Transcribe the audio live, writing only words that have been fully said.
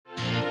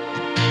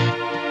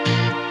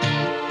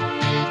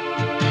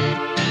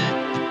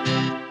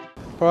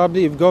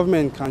Probably if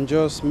government can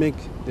just make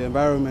the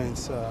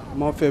environment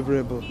more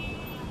favorable.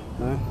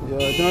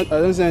 I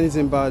don't see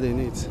anything bad in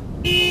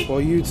it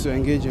for you to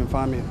engage in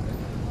farming,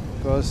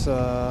 because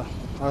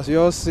as you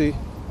all see,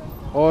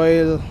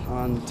 oil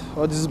and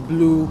all these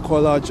blue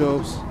collar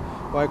jobs,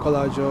 white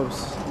collar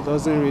jobs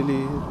doesn't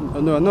really,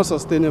 no, not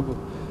sustainable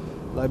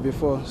like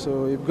before.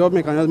 So if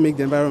government cannot make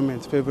the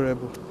environment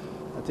favorable,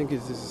 I think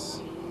it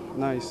is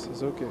nice,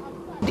 it's okay.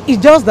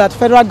 It's just that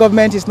federal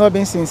government is not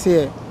being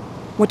sincere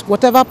with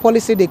whatever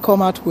policy they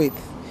come out with.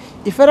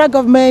 If federal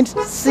government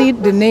see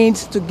the need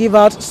to give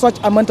out such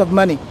amount of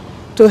money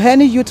to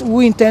any youth who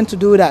intend to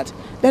do that,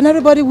 then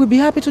everybody will be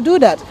happy to do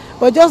that.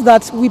 But just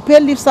that we pay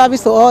lip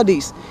service to all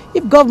this.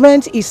 If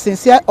government is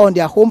sincere on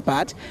their home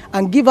part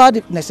and give out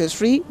the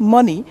necessary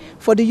money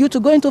for the youth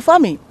to go into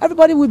farming,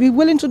 everybody will be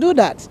willing to do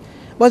that.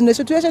 But in the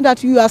situation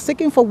that you are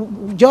seeking for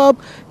job,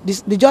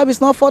 the job is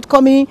not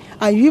forthcoming,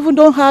 and you even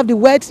don't have the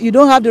wealth, you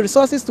don't have the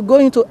resources to go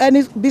into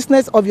any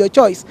business of your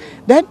choice,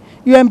 then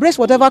you embrace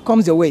whatever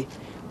comes your way.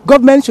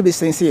 Government should be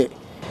sincere.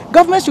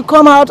 Government should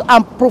come out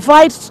and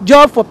provide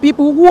jobs for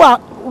people who are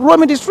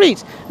roaming the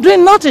streets,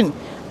 doing nothing.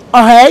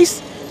 Or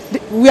else,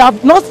 we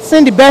have not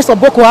seen the best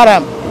of Boko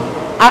Haram.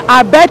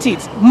 I bet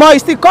it, more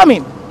is still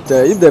coming.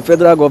 If the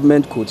federal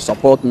government could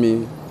support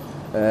me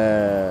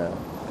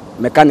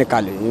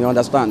mechanically, you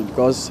understand,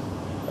 because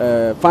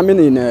farming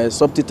in a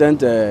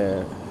subsistence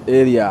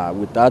area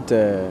without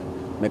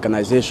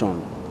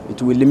mechanization,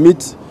 it will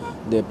limit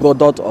the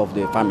product of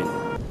the farming.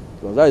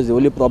 So that is the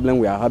only problem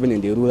we are having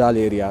in the rural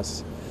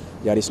areas.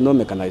 There is no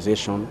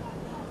mechanization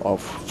of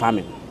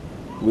farming.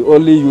 We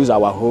only use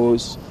our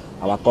hoes,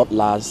 our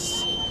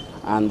cutlass,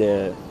 and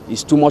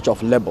it's too much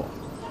of labor.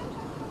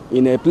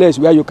 In a place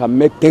where you can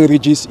make 10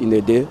 ridges in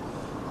a day,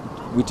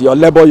 with your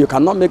labor you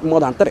cannot make more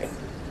than 3.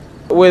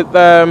 With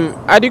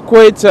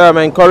adequate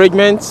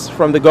encouragement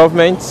from the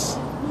government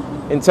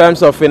in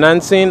terms of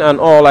financing and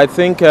all, I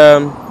think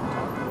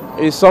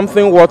it's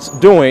something worth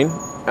doing.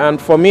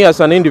 And for me as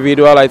an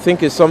individual, I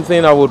think it's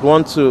something I would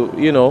want to,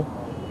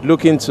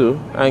 look into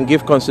and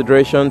give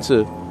consideration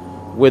to,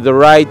 with the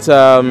right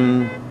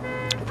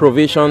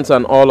provisions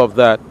and all of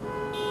that.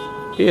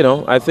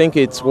 I think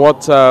it's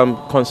worth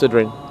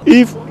considering.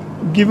 If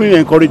given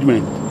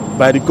encouragement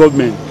by the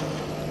government,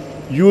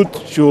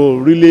 youth should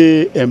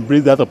really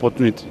embrace that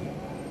opportunity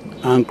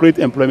and create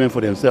employment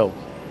for themselves,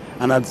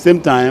 and at the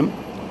same time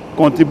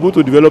contribute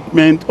to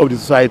development of the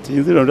society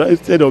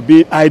instead of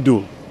being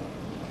idle.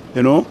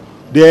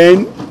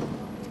 Then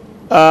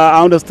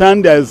I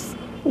understand there's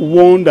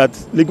one that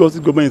Lagos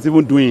government is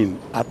even doing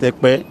at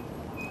Ekpe,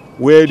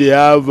 where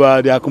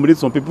they accommodate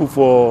some people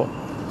for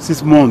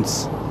 6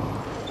 months,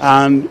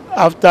 and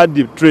after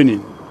the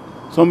training,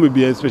 some will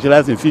be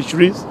specialized in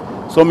fisheries,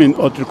 some in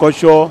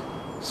horticulture,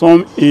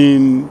 some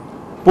in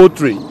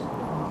poultry,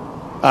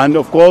 and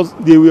of course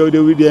they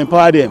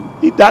empower them.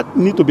 That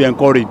need to be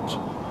encouraged.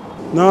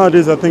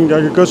 Nowadays, I think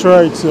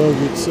agriculture itself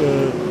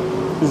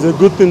is a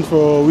good thing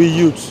for we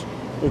youths.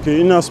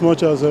 Okay, in as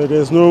much as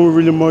there's no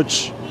really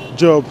much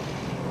job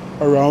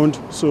around,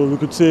 so we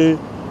could say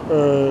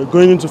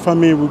going into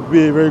farming would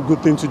be a very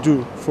good thing to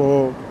do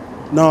for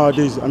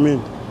nowadays. I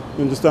mean,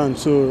 you understand?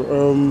 So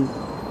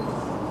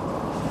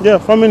yeah,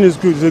 farming is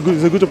good.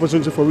 It's a good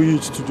opportunity for we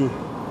youths to do.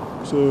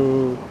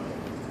 So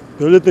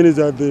the only thing is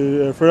that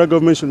the federal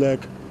government should, I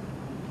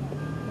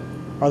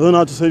don't know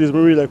how to say this,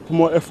 maybe put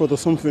more effort or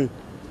something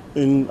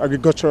in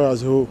agriculture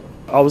as a whole.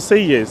 I would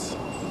say yes,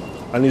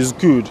 and it's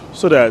good,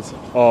 so that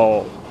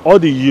all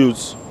the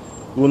youths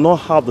will not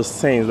have the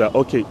sense that,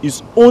 okay,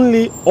 it's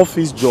only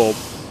office job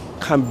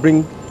can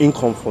bring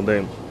income for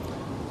them.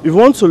 If you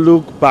want to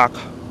look back,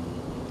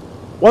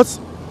 what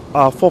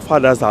our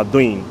forefathers are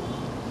doing,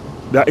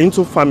 they are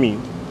into farming,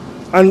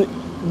 and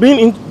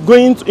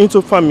going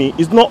into farming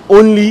is not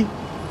only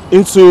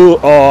into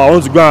I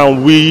want to go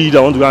and weed, I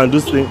want to go and do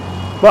things,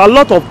 but a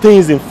lot of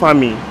things in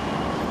farming,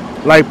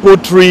 like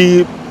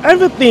poultry,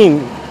 everything.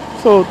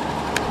 So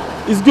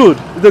it's good.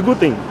 It's a good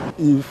thing.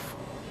 If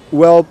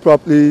well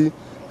properly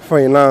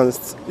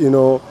financed,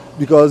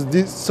 because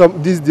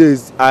these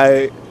days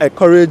I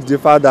encourage the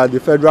fact that the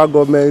federal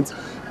government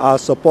are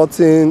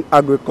supporting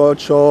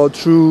agriculture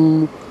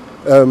through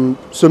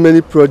so many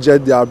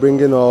projects they are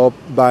bringing up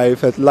by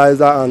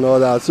fertilizer and all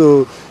that.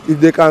 So if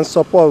they can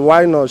support,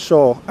 why not?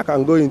 Sure, I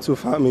can go into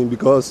farming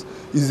because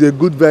it's a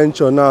good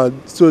venture now,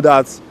 so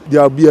that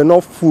there will be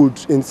enough food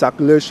in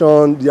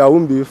circulation, there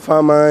won't be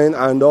famine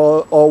and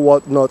all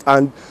whatnot.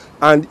 And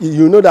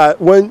you know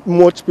that when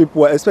much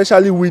people,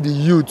 especially with the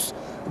youth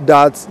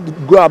that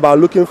go about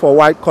looking for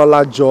white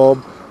collar job,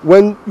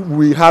 when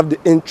we have the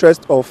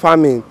interest of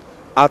farming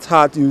at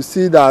heart, you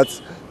see that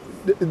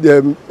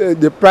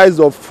the price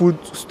of food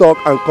stock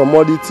and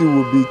commodity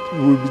will be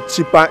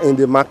cheaper in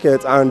the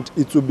market, and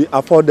it will be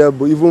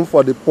affordable even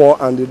for the poor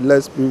and the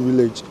less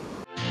privileged.